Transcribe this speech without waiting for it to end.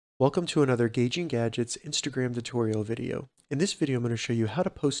Welcome to another Gauging Gadgets Instagram tutorial video. In this video, I'm going to show you how to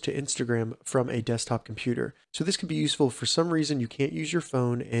post to Instagram from a desktop computer. So this can be useful if for some reason you can't use your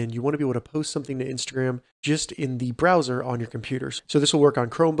phone and you want to be able to post something to Instagram just in the browser on your computers. So this will work on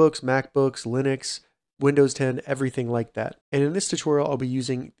Chromebooks, MacBooks, Linux, Windows 10, everything like that. And in this tutorial, I'll be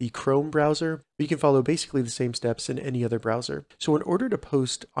using the Chrome browser, but you can follow basically the same steps in any other browser. So in order to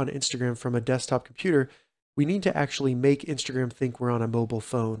post on Instagram from a desktop computer, we need to actually make Instagram think we're on a mobile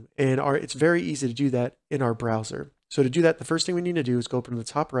phone. And it's very easy to do that in our browser. So to do that, the first thing we need to do is go up to the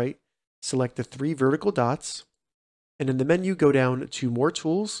top right, select the three vertical dots, and in the menu, go down to More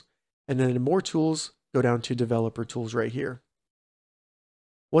Tools, and then in More Tools, go down to Developer Tools right here.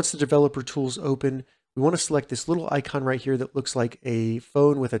 Once the Developer Tools open, we want to select this little icon right here that looks like a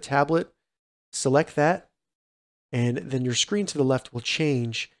phone with a tablet. Select that, and then your screen to the left will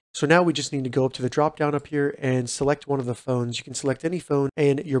change. So now we just need to go up to the drop down up here and select one of the phones. You can select any phone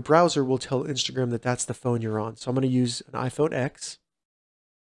and your browser will tell Instagram that that's the phone you're on. So I'm going to use an iPhone X.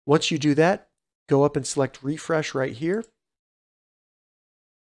 Once you do that, go up and select refresh right here.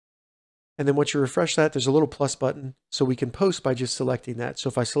 And then once you refresh that, there's a little plus button so we can post by just selecting that. So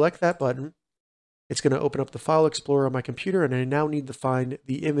if I select that button, it's going to open up the file explorer on my computer and I now need to find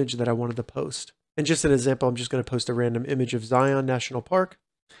the image that I wanted to post. And just an example, I'm just going to post a random image of Zion National Park.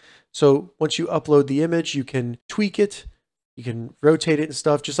 So once you upload the image, you can tweak it, you can rotate it and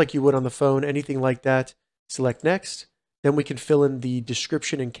stuff just like you would on the phone, anything like that. Select next. Then we can fill in the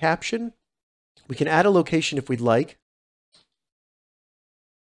description and caption. We can add a location if we'd like.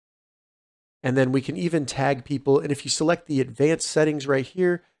 And then we can even tag people. And if you select the advanced settings right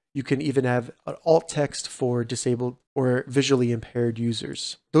here, you can even have an alt text for disabled or visually impaired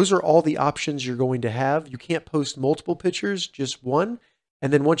users. Those are all the options you're going to have. You can't post multiple pictures, just one.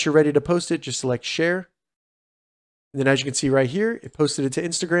 And then once you're ready to post it, just select share. And then as you can see right here, it posted it to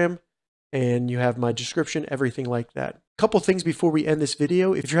Instagram and you have my description, everything like that. A couple things before we end this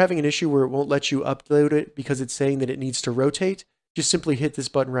video. If you're having an issue where it won't let you upload it because it's saying that it needs to rotate, just simply hit this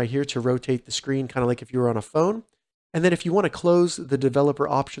button right here to rotate the screen, kind of like if you were on a phone. And then if you want to close the developer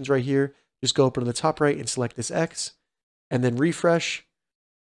options right here, just go up to the top right and select this X and then refresh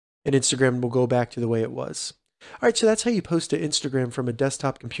and Instagram will go back to the way it was. All right, so that's how you post to Instagram from a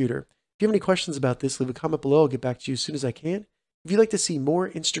desktop computer. If you have any questions about this, leave a comment below. I'll get back to you as soon as I can. If you'd like to see more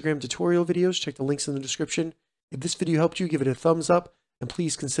Instagram tutorial videos, check the links in the description. If this video helped you, give it a thumbs up, and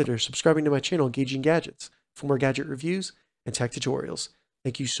please consider subscribing to my channel, Gauging Gadgets, for more gadget reviews and tech tutorials.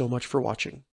 Thank you so much for watching.